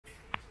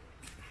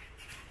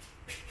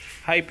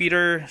Hi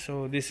Peter,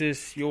 so this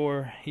is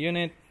your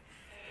unit.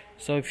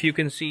 So if you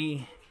can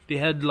see, the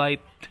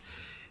headlight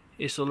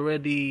is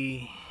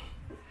already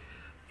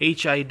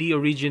HID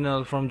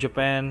original from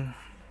Japan,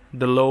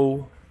 the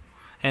low,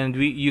 and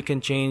we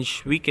can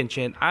change,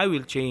 I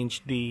will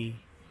change the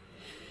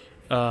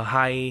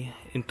high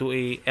into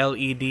a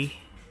LED,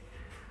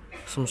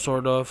 some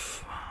sort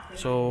of,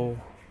 so,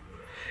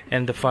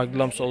 and the fog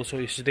lamps also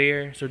is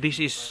there. So this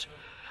is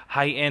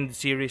high-end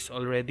series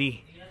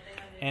already,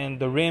 and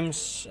the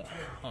rims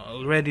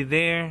already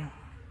there,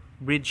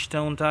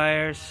 Bridgestone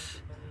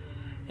tires,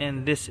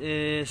 and this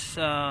is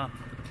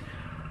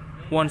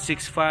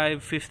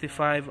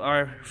 165/55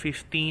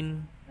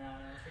 R15,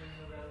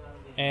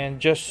 and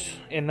just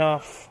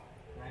enough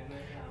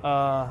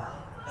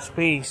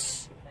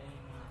space.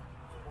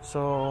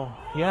 So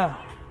yeah,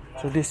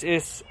 so this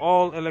is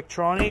all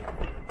electronic,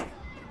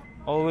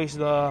 always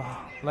the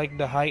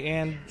high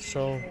end.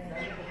 So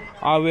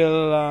I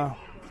will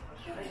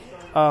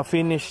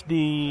finish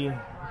the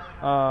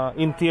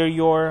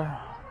interior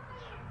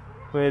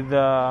with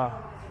a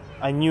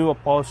new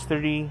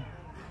upholstery.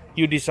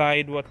 You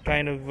decide what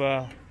kind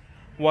of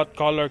what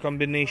color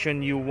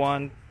combination you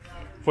want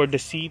for the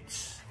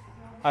seats.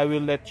 I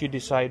will let you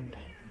decide.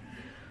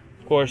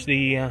 Of course,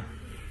 the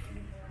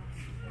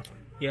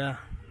yeah,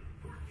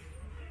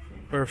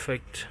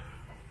 perfect.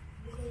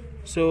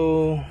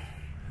 So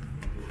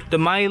the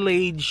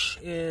mileage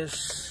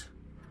is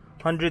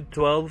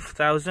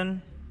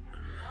 112,000.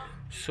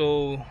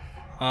 So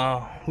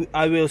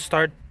I will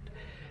start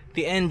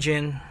the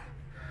engine,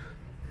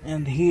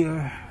 and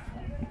here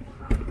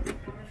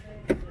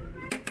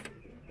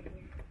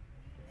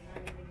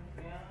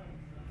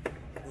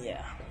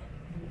yeah,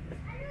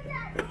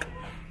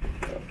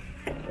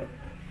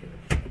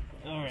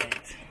 all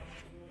right,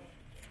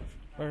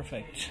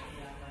 perfect.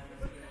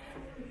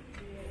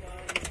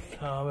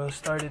 So I will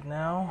start it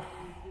now.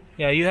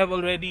 Yeah, you have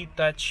already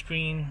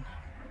touchscreen,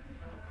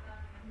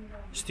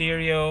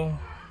 stereo,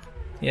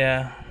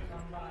 yeah,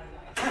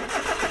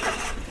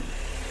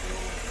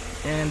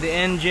 and the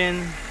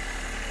engine.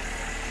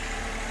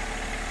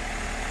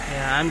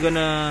 Yeah, I'm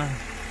gonna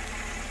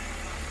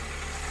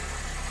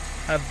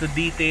have to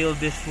detail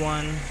this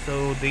one,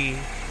 so the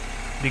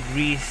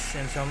grease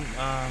and some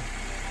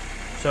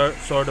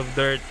sort of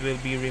dirt will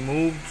be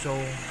removed.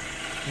 So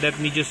let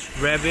me just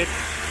rev it.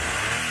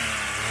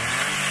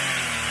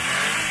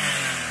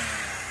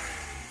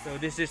 So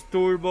this is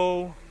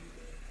turbo,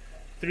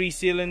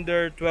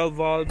 3-cylinder, 12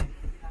 valve.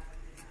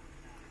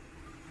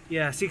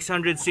 Yeah,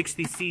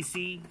 660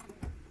 cc.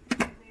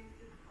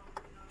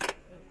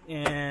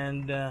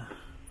 And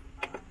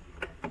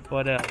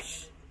what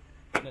else?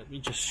 Let me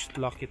just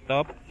lock it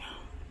up.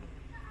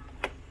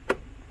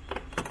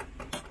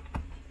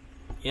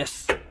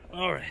 Yes,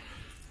 all right.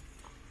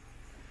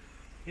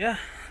 Yeah,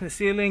 the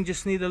ceiling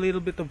just need a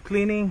little bit of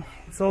cleaning.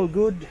 It's all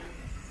good.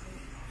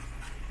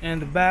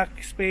 And the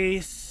back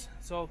space,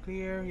 it's all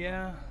clear.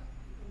 Yeah,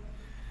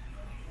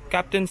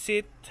 captain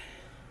seat,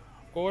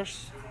 of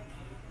course.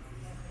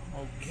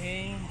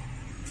 Okay.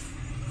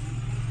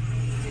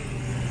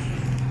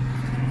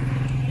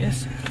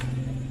 Yes,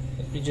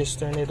 let me just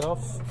turn it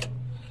off.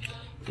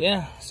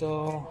 Yeah,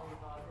 so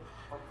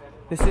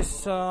this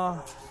is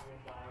I'm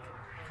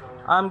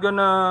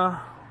gonna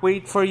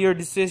wait for your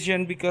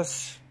decision,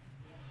 because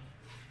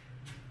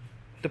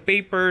the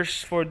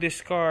papers for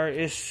this car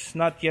is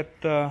not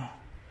yet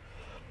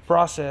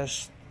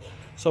processed.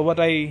 So what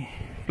I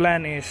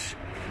plan is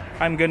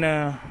I'm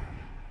gonna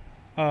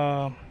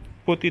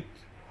put it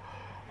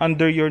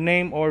under your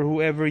name or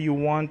whoever you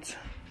want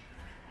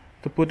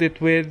to put it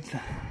with,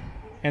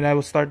 and I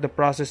will start the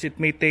process. It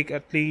may take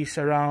at least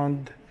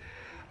around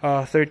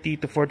 30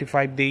 to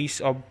 45 days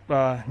of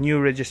new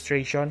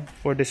registration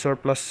for the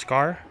surplus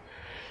car.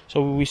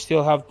 So we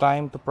still have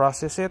time to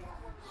process it,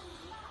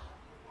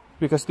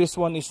 because this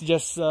one is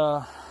just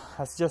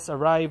has just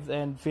arrived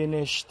and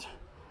finished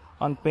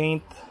on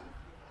paint,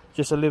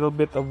 just a little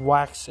bit of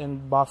wax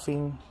and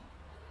buffing,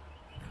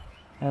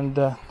 and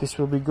this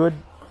will be good.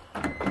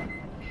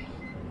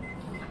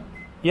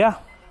 Yeah,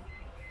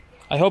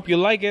 I hope you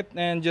like it,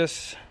 and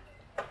just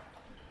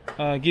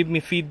give me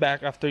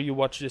feedback after you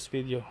watch this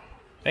video.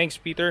 Thanks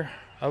Peter,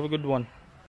 have a good one.